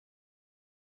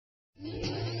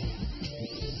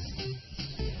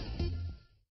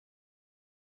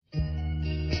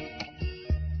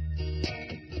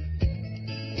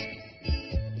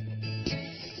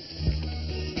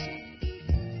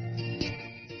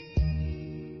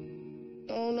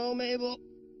know, Mabel.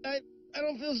 I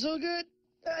don't feel so good.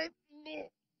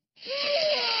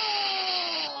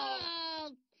 Oh,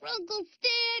 Uncle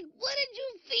Stan, what did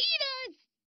you feed us?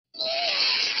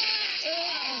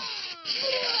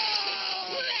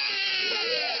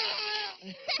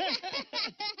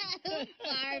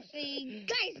 Barfing.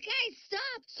 Guys,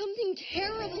 stop! Something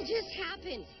terrible just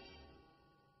happened.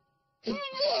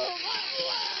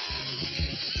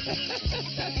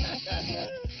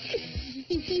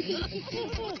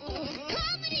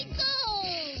 Comedy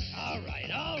gold!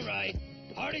 All right.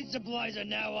 Party supplies are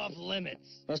now off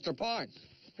limits. Mr. Pines,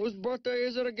 whose birthday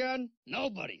is it again?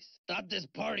 Nobody's. Thought this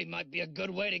party might be a good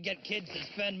way to get kids to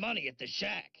spend money at the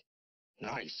shack.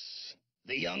 Nice.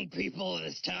 The young people of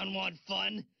this town want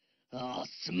fun. I'll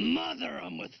smother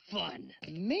them with fun.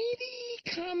 Maybe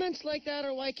comments like that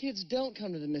are why kids don't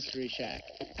come to the Mystery Shack.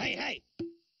 Hey.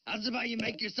 How's about you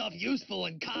make yourself useful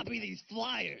and copy these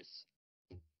flyers?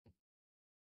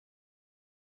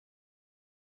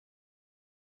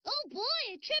 Oh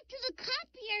boy, a trip to the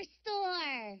copier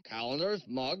store. Calendars,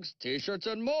 mugs, T-shirts,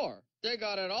 and more. They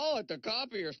got it all at the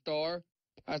copier store.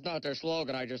 That's not their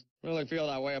slogan. I just really feel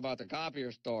that way about the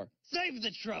copier store. Save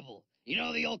the trouble. You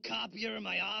know the old copier in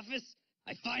my office?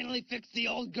 I finally fixed the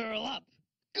old girl up.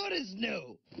 Good as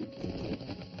new.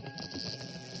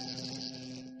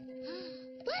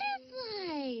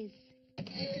 Butterflies.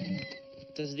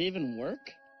 Does it even work?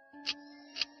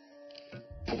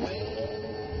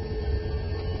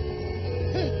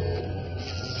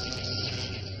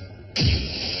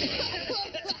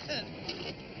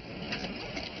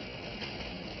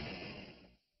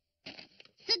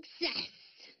 Success.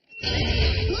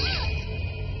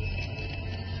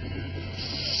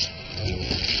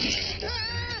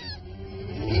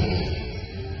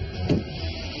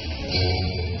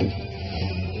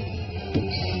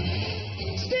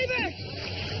 Stay back!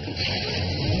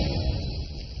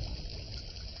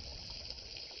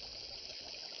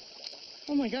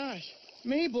 Oh my gosh,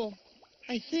 Mabel,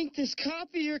 I think this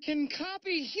copier can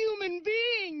copy human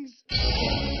beings!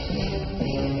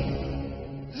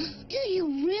 Do you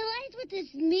realize what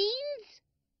this means?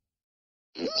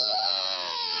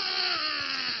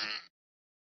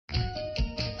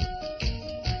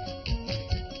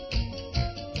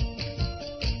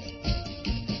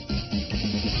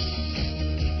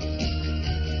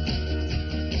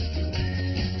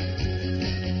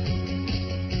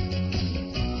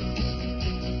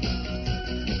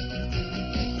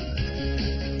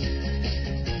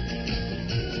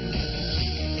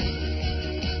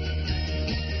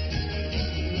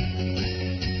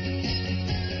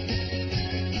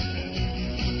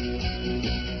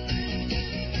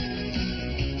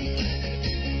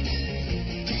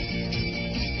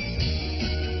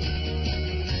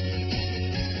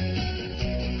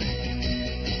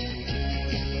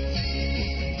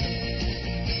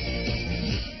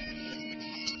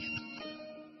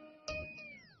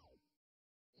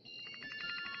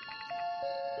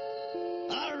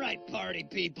 All right, party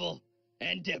people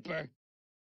and Dipper.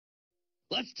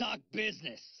 Let's talk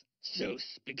business. Seuss,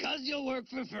 because you'll work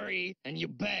for free and you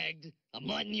begged, I'm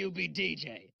letting you be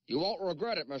DJ. You won't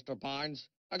regret it, Mr. Pines.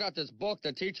 I got this book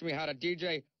that teaches me how to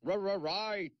DJ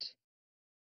right.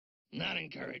 Not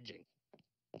encouraging.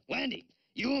 Wendy,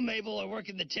 you and Mabel are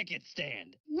working the ticket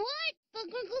stand. What? But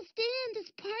Uncle Stan,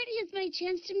 this party is my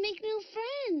chance to make new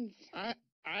friends.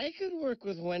 I could work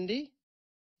with Wendy.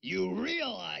 You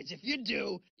realize if you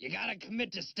do, you gotta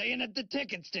commit to staying at the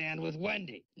ticket stand with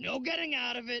Wendy. No getting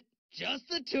out of it. Just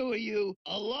the two of you,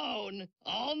 alone,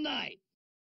 all night.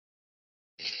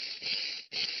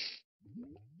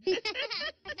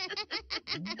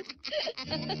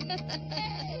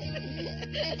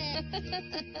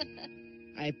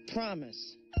 I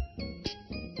promise.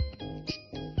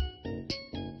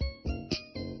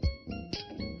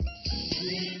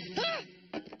 Ah!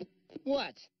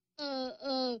 What?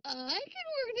 I can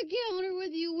work the counter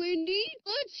with you, Wendy.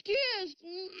 Let's kiss.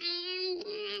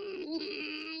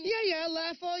 Yeah,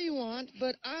 laugh all you want,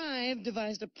 but I've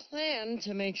devised a plan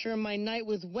to make sure my night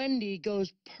with Wendy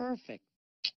goes perfect.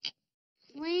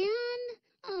 Plan?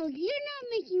 Oh, you're not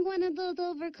making one of those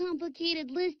overcomplicated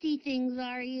listy things,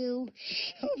 are you?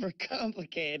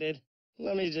 Overcomplicated.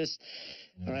 Let me just...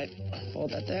 All right,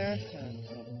 hold that there.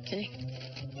 Okay.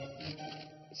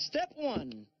 Step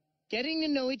 1. Getting to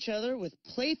know each other with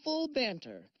playful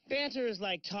banter. Banter is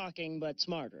like talking, but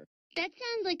smarter. That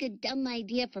sounds like a dumb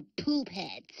idea for poop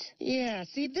heads. Yeah,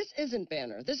 see, this isn't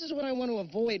banter. This is what I want to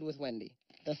avoid with Wendy.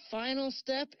 The final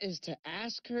step is to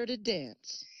ask her to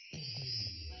dance.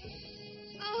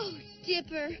 Oh,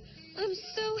 Dipper, I'm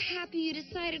so happy you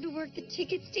decided to work the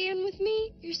ticket stand with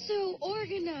me. You're so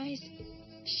organized.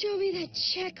 Show me that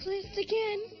checklist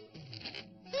again.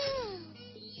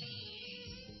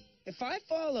 If I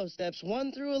follow steps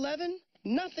 1 through 11,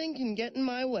 nothing can get in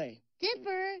my way.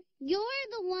 Dipper, you're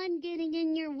the one getting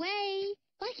in your way.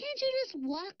 Why can't you just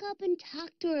walk up and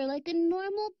talk to her like a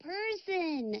normal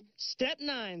person? Step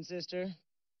 9, sister.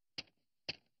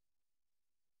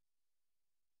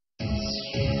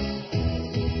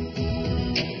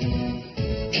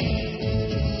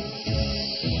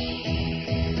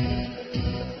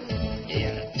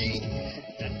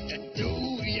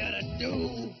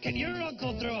 Can your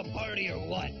uncle throw a party or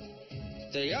what?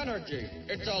 The energy,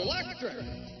 it's electric.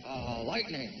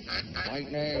 Lightning.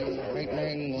 Lightning.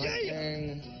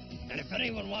 And if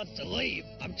anyone wants to leave,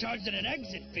 I'm charging an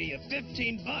exit fee of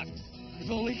 $15. I've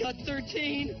only got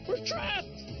 13. We're trapped.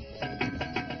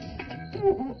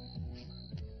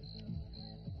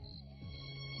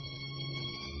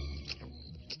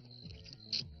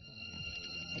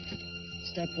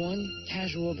 Step 1,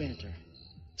 casual banter.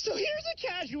 So here's a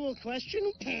casual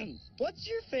question. What's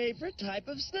your favorite type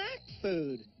of snack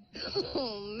food?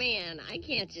 Oh, man, I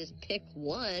can't just pick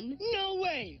one. No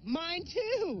way! Mine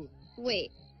too!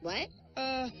 Wait, what?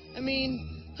 I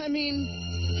mean...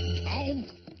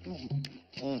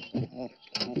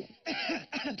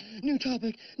 New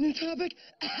topic. Go,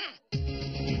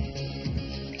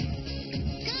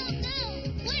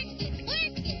 work it.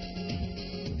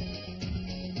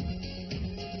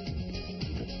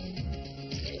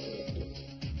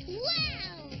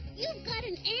 Wow, you've got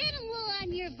an animal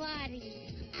on your body.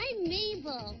 I'm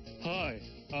Mabel. Hi,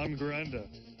 I'm Granda.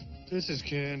 This is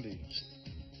Candy.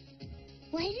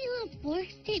 Why do you have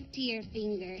forks taped to your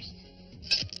fingers?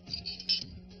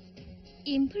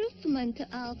 Improvement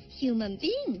of human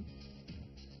being.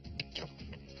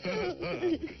 I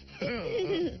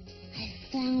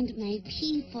found my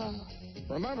people.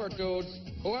 Remember, dudes,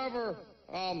 whoever,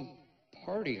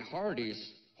 party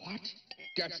hardies, what?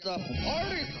 Gets the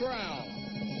party crown.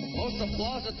 Most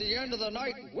applause at the end of the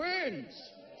night wins.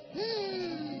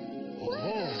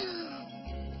 Wow.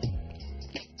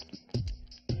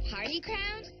 Party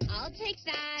crown? I'll take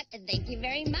that. Thank you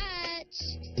very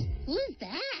much. Who's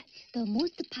that? The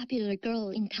most popular girl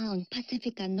in town,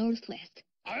 Pacifica Northwest.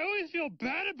 I always feel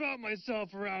bad about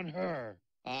myself around her.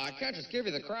 I can't just give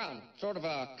you the crown. Sort of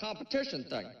a competition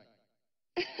thing.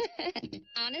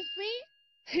 Honestly,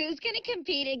 who's gonna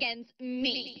compete against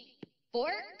me?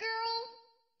 Fork girl?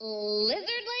 Lizard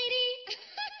lady?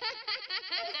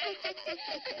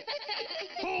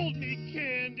 Hold me,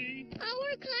 Candy.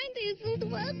 Our kind isn't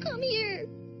welcome here.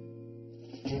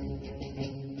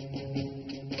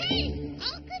 Hey,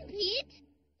 I'll compete.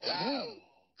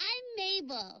 I'm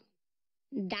Mabel.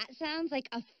 That sounds like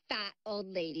a fat old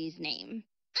lady's name.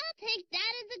 I'll take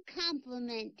that as a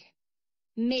compliment.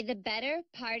 May the better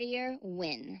partier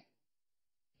win.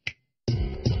 Nice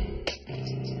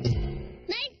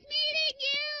meeting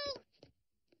you.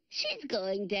 She's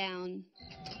going down.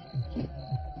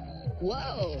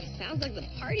 Whoa, sounds like the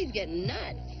party's getting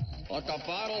nuts. Let the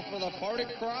battle for the party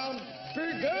crown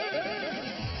begin!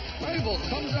 Mabel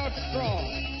comes out strong.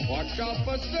 Watch out,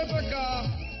 Pacifica!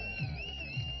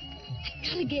 I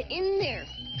gotta get in there.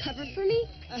 Cover for me?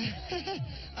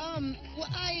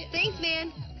 Thanks,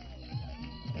 man.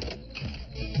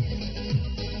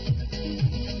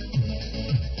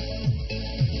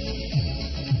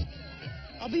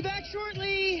 I'll be back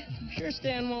shortly. I'm sure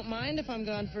Stan won't mind if I'm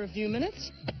gone for a few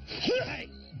minutes. Hey,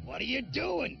 what are you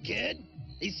doing, kid?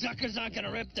 These suckers aren't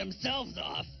gonna rip themselves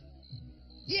off.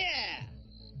 Yeah,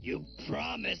 You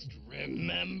promised,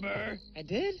 remember? I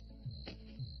did.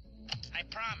 I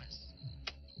promise.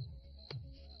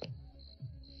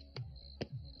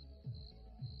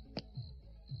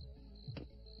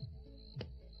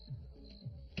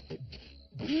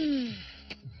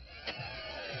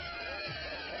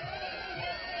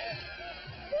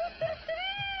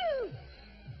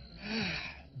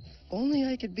 Only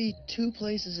I could be 2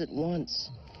 places at once.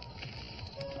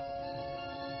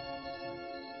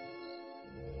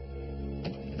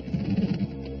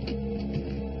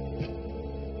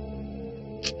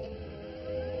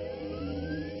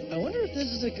 I wonder if this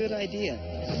is a good idea.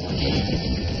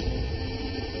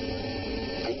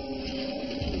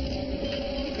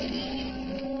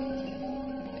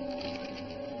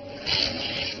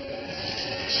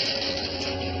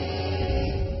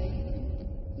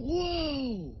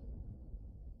 Whoa!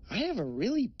 I have a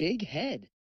really big head.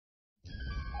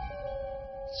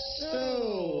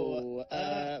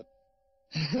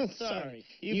 Sorry,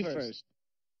 you first.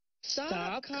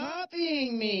 Stop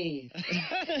copying me!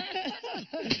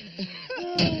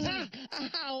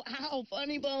 Ow,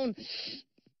 funny bone.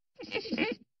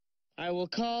 I will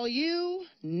call you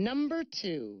number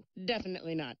 2.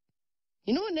 Definitely not.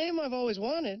 You know a name I've always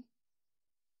wanted?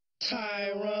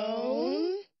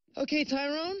 Tyrone. Okay,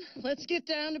 Tyrone, let's get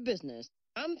down to business.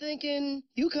 I'm thinking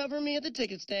you cover me at the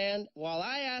ticket stand while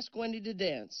I ask Wendy to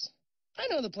dance. I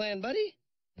know the plan, buddy.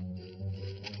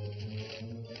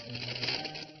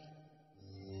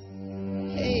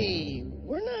 Hey,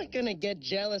 we're not gonna get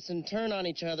jealous and turn on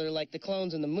each other like the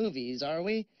clones in the movies, are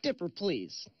we? Dipper,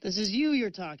 please. This is you you're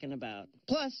talking about.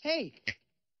 Plus, hey,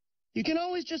 you can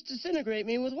always just disintegrate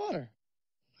me with water.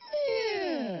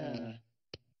 Yeah.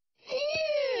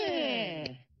 Yeah.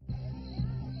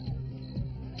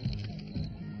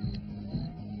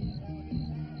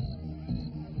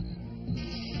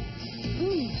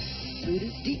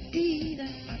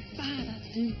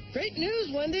 Great news,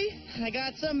 Wendy. I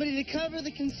got somebody to cover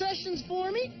the concessions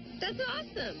for me. That's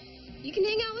awesome. You can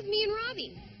hang out with me and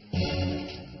Robbie.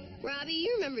 Robbie,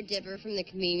 you remember Dipper from the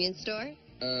convenience store?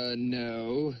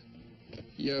 No.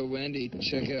 Yo, Wendy,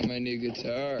 check out my new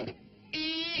guitar.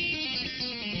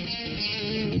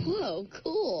 Whoa,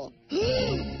 cool.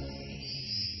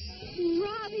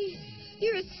 Robbie,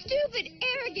 you're a stupid,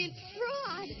 arrogant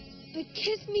fraud. But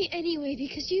kiss me anyway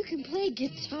because you can play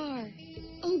guitar.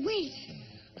 Oh, wait.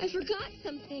 I forgot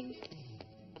something.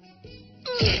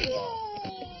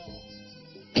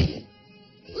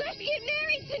 Let's get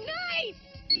married tonight!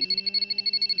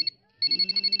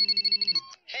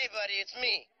 Hey, buddy, it's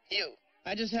me. You.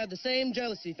 I just had the same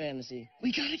jealousy fantasy.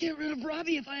 We gotta get rid of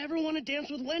Robbie if I ever want to dance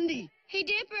with Wendy. Hey,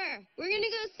 Dipper, we're gonna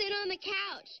go sit on the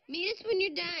couch. Meet us when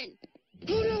you're done.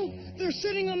 Oh, no, they're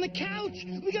sitting on the couch.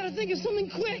 We gotta think of something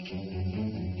quick.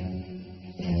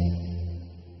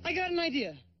 I got an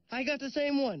idea. I got the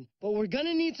same one, but we're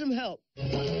gonna need some help.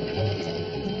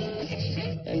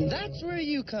 And that's where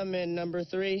you come in, number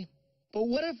 3. But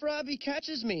what if Robbie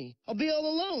catches me? I'll be all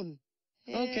alone.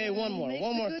 Okay, one more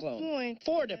clone. Point.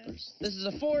 4 dippers. This is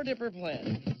a 4-dipper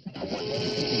plan.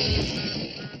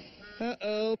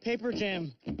 Uh-oh, paper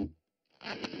jam.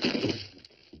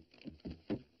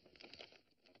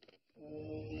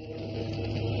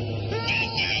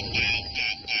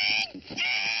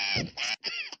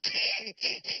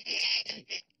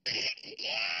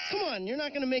 Come on, you're not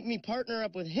going to make me partner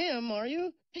up with him, are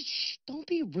you? Hey, shh, don't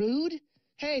be rude.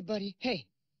 Hey, buddy, hey,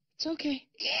 it's okay.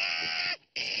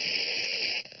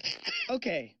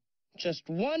 Okay, just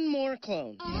one more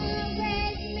clone. Always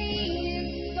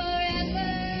live forever.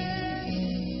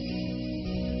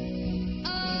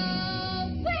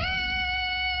 Always.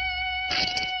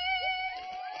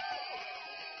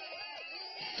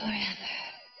 Forever.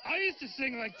 I used to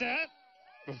sing like that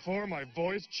before my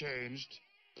voice changed.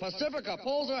 Pacifica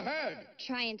pulls ahead.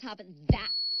 Try and top that.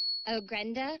 Oh,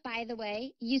 Grenda, by the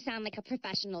way, you sound like a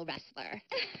professional wrestler.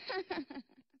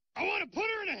 I want to put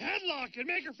her in a headlock and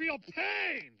make her feel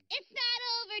pain. It's not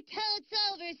over till it's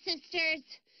over, sisters.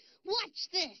 Watch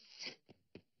this.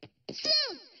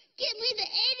 Zeus, give me the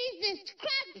 80s-est,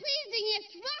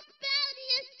 crowd-pleasingest,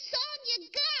 rock-balladiest song you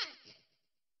got.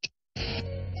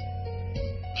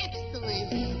 Excellent.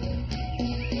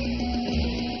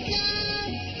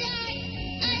 Don't start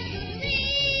unbelieving.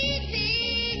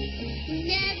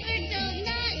 Never, do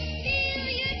not steal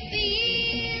your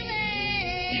feelings.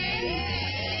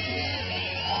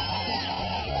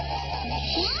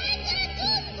 What? That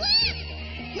goes left.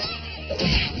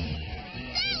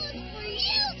 That was for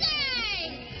you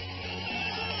guys.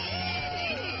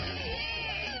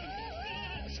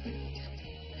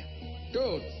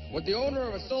 Dudes, would the owner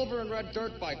of a silver and red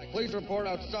dirt bike please report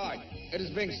outside? It is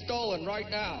being stolen right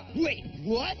now. Wait,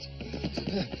 what?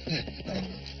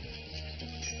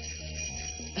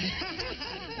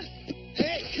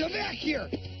 Hey, come back here!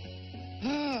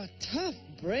 Ah, tough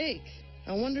break.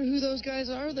 I wonder who those guys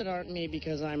are that aren't me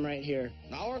because I'm right here.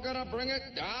 Now we're gonna bring it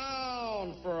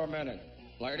down for a minute.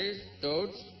 Ladies,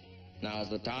 dudes, now's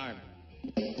the time.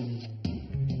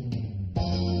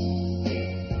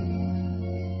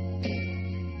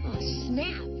 Oh,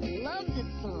 snap. Love this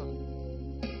song.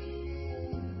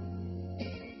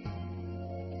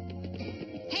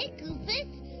 Hey, Goofus,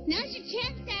 now's your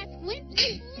chance to ask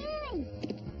Wendy.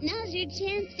 Now's your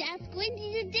chance to ask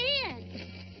Wendy to dance.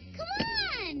 Come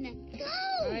on, go.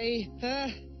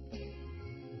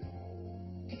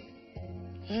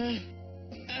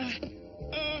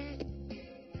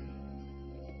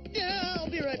 Yeah, I'll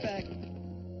be right back.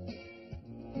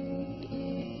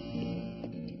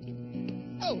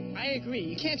 Oh, I agree.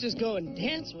 You can't just go and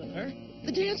dance with her.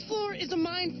 The dance floor is a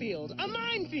minefield. A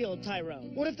minefield,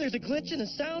 Tyrone. What if there's a glitch in the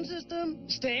sound system?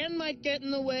 Stan might get in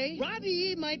the way.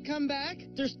 Robbie might come back.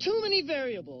 There's too many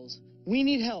variables. We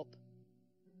need help.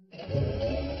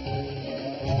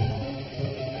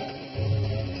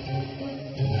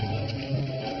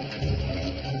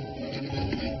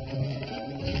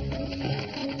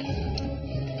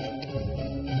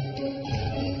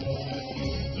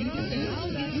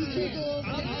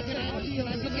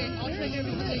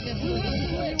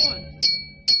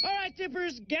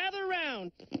 dippers, gather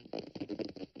round.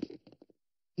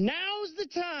 Now's the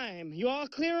time. You all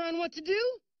clear on what to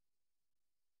do?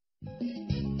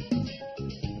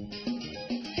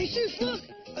 Hey, Sus, look!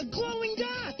 A glowing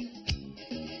dot!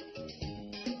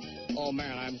 Oh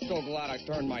man, I'm so glad I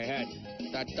turned my head.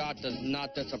 That dot does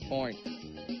not disappoint.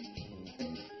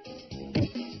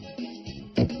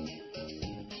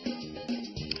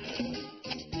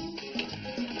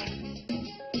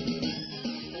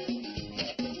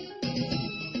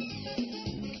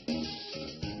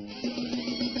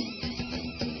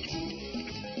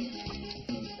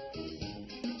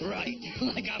 Right,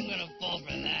 like I'm gonna fall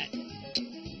for that.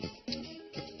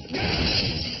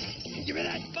 Give me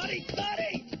that, buddy!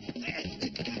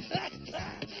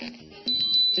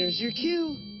 There's your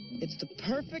cue. It's the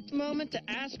perfect moment to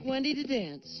ask Wendy to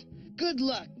dance. Good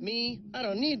luck, me. I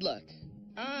don't need luck.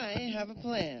 I have a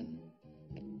plan.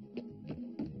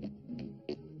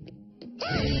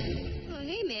 Oh,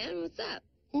 hey, man, what's up?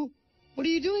 What are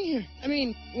you doing here? I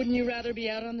mean, wouldn't you rather be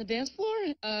out on the dance floor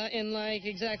in like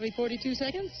exactly 42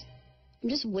 seconds? I'm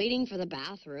just waiting for the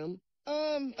bathroom.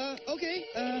 Okay.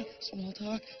 Small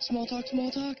talk.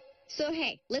 So,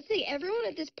 hey, let's say everyone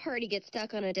at this party gets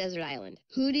stuck on a desert island.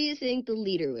 Who do you think the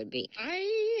leader would be?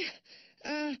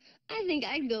 I think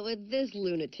I'd go with this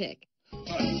lunatic.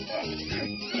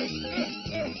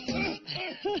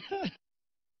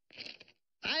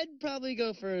 I'd probably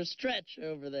go for a stretch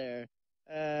over there.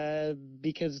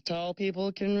 Because tall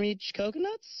people can reach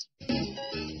coconuts?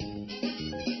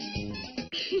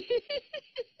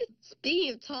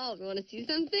 Speaking of tall, you want to see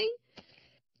something?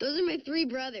 Those are my 3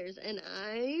 brothers, and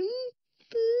I'm...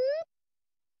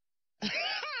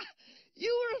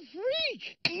 You were a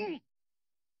freak!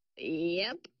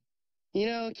 Yep. You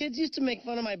know, kids used to make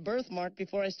fun of my birthmark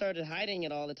before I started hiding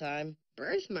it all the time.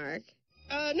 Birthmark?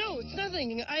 No, it's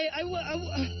nothing.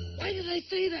 Why did I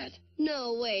say that?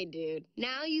 No way, dude.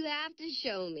 Now you have to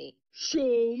show me.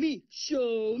 Show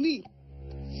me.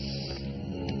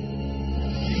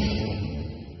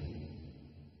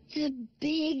 The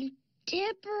Big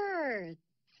Dipper.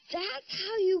 That's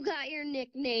how you got your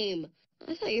nickname.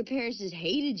 I thought your parents just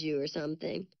hated you or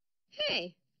something.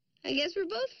 Hey, I guess we're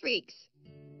both freaks.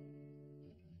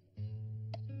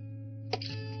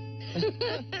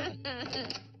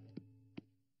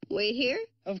 Wait here?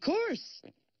 Of course.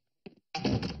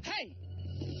 Hey!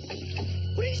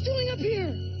 What are you doing up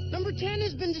here? Number 10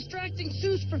 has been distracting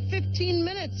Sus for 15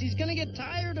 minutes. He's gonna get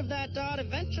tired of that dot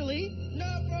eventually.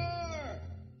 Never!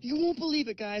 You won't believe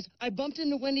it, guys. I bumped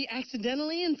into Wendy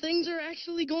accidentally, and things are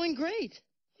actually going great.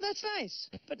 That's nice,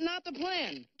 but not the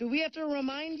plan. Do we have to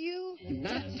remind you?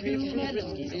 Not too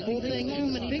risky. The whole thing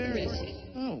too big risk.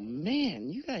 Oh, man,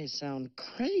 you guys sound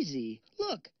crazy.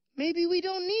 Look, maybe we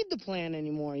don't need the plan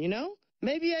anymore, you know?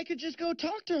 Maybe I could just go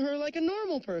talk to her like a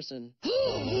normal person.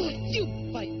 You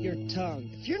bite your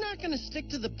tongue. If you're not going to stick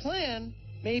to the plan,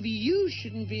 maybe you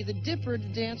shouldn't be the dipper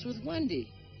to dance with Wendy.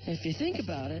 If you think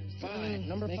about it. Fine.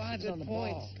 Number 5's on the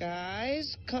ball.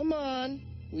 Guys, come on.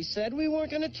 We said we weren't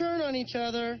going to turn on each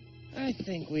other. I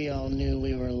think we all knew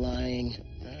we were lying.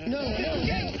 No.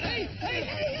 Hey!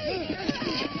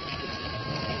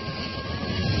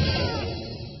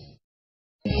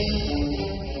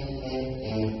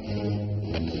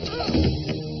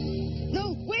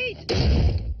 No, wait!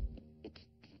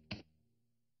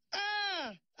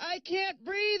 I can't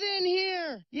breathe in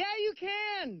here. Yeah, you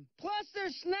can. Plus,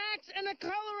 there's snacks and a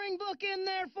coloring book in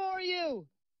there for you.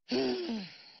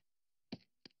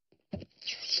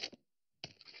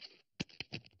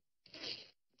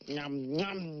 Nom,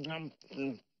 nom, nom.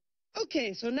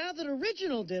 Okay, so now that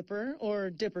Original Dipper, or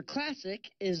Dipper Classic,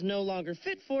 is no longer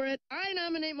fit for it, I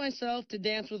nominate myself to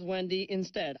dance with Wendy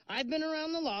instead. I've been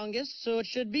around the longest, so it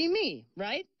should be me,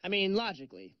 right? I mean,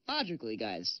 logically. Logically,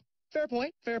 guys. Fair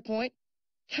point.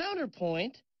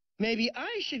 Counterpoint, maybe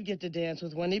I should get to dance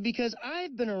with Wendy because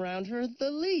I've been around her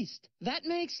the least. That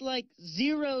makes, like,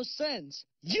 0 sense.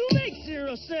 You make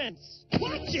 0 sense!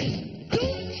 Watch it!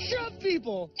 Don't shove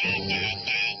people!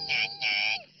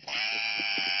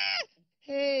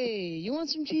 Hey, you want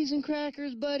some cheese and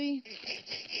crackers, buddy?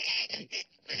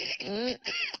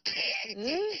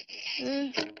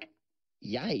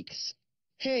 Yikes.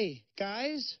 Hey,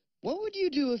 guys, what would you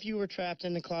do if you were trapped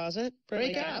in the closet?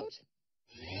 Break out?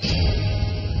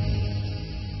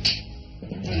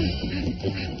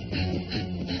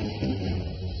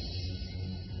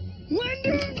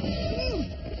 Wendy!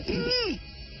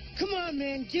 Come on,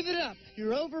 man, give it up.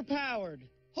 You're overpowered.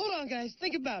 Hold on, guys,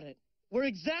 think about it. We're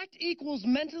exact equals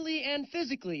mentally and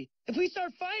physically. If we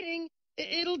start fighting,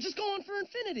 it'll just go on for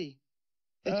infinity.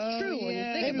 It's true when you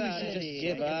think about it. Just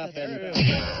give up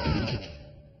and...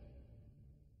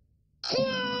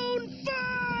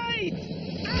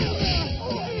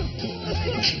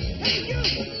 Hey, you!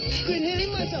 Quit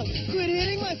hitting myself! Quit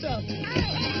hitting myself!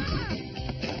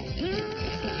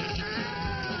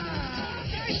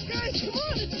 Guys, come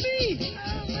on, it's me!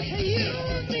 Hey, you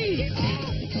hurt me!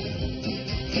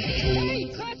 Hey,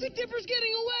 Classic Dipper's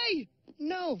getting away!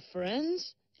 No,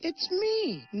 friends, it's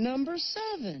me, number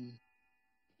 7.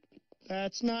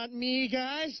 That's not me,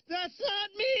 guys! That's not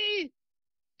me!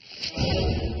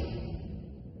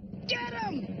 Get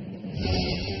him!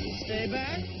 Stay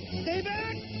back! Stay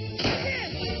back!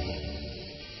 Yes!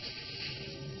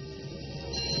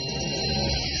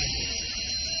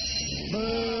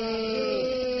 Boo!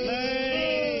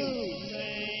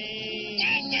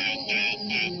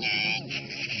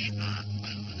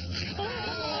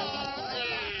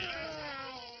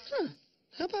 Huh.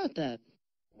 How about that?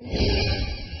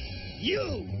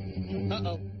 You!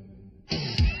 Uh-oh.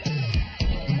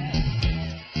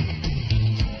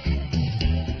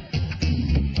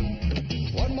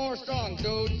 One more song,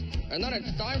 dudes, and then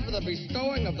it's time for the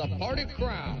bestowing of the party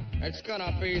crown. It's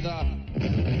gonna be the...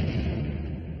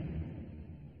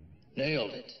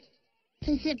 Nailed it.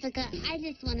 Pacifica, I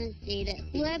just want to say that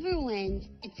whoever wins,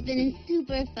 it's been a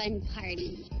super fun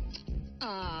party.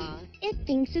 Aw, it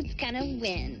thinks it's gonna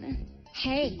win.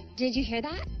 Hey, did you hear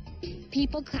that?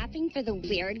 People clapping for the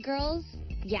weird girls?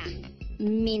 Yeah,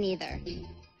 me neither.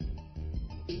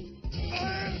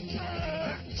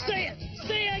 Say it!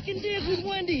 Say I can dance with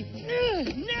Wendy!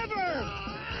 Never!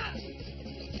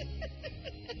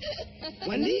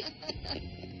 Wendy?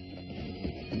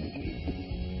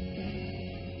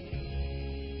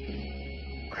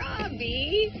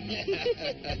 Robbie!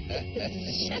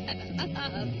 Shut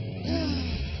up.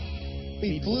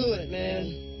 We blew it,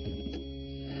 man.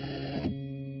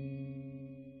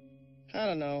 I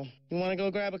don't know. You want to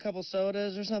go grab a couple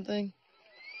sodas or something?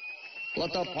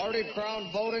 Let the party crown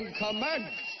voting commence.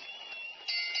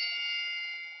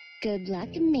 Good luck,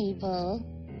 Mabel.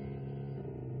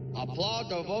 Applaud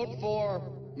the vote for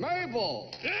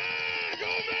Mabel. Yeah, go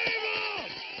Mabel!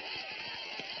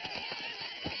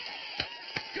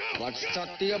 Go! Let's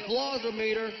check the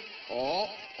applause-o-meter.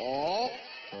 Oh,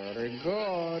 pretty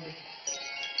good.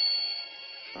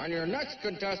 And your next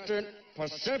contestant,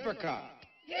 Pacifica.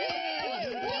 Yeah.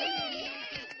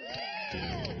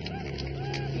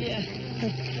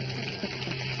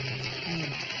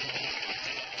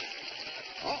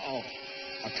 Uh-oh,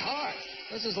 a tie.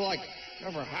 This is like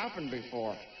never happened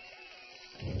before.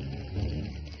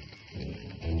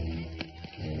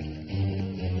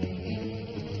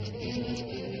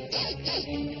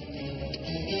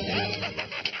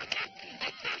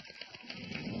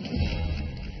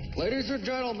 Ladies and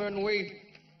gentlemen, we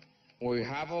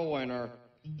have a winner.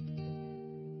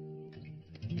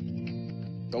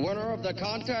 The winner of the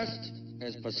contest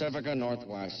is Pacifica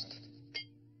Northwest.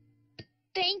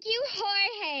 Thank you,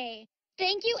 Jorge.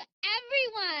 Thank you,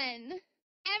 everyone.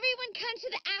 Everyone come to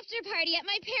the after party at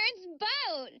my parents'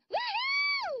 boat.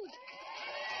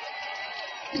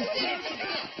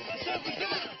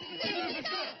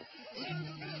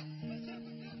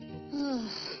 Oh,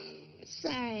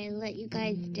 sorry I let you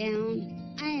guys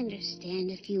down. I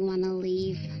understand if you want to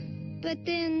leave. But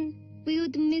then we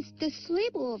would miss the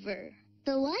sleepover.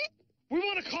 The what? We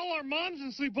want to call our moms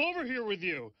and sleep over here with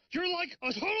you. You're like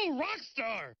a total rock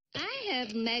star. I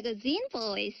have magazine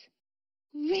voice.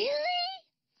 Really?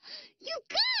 You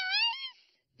guys?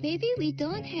 Maybe we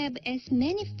don't have as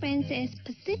many friends as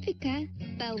Pacifica,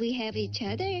 but we have each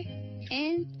other.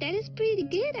 And that is pretty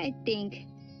good, I think.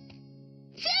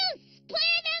 Zeus, play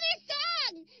another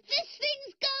song! This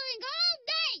thing's going all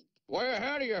night! Way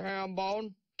ahead of you,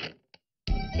 Hambone.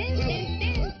 Dance, dance,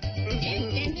 dance.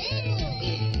 Dance, dance, dance.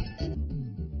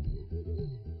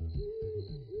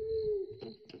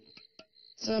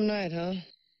 Some night, huh?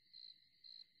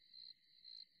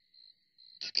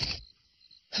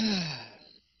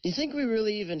 You think we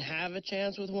really even have a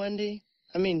chance with Wendy?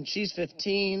 I mean, she's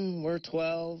 15, we're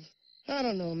 12. I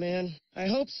don't know, man. I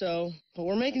hope so, but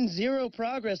we're making zero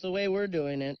progress the way we're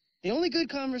doing it. The only good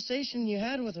conversation you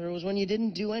had with her was when you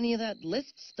didn't do any of that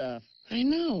list stuff. I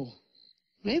know.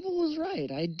 Mabel was right.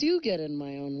 I do get in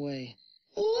my own way.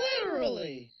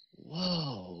 Literally!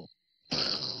 Whoa.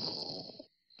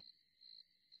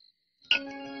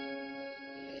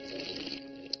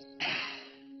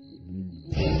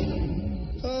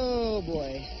 Oh,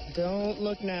 boy. Don't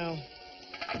look now.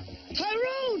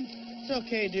 Tyrone! It's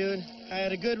okay, dude. I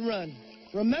had a good run.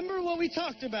 Remember what we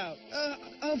talked about?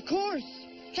 Of course.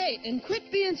 Hey, and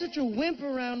quit being such a wimp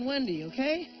around Wendy,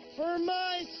 okay? For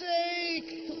my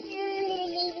sake.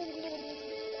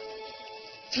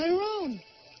 Tyrone!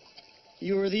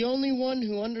 You were the only one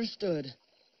who understood.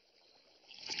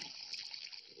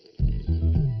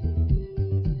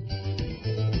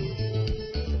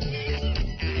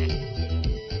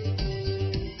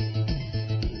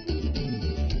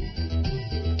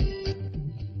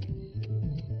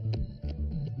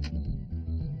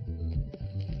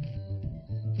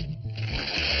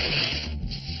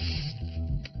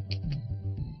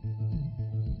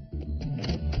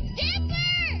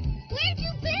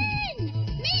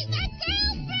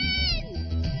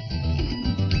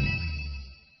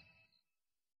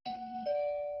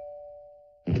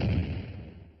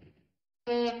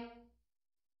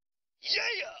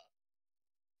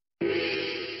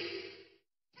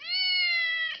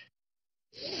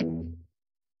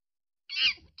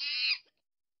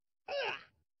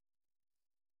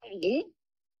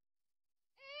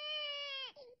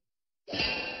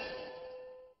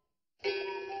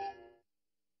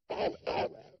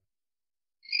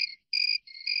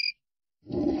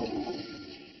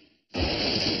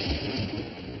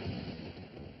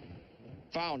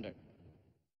 Found it.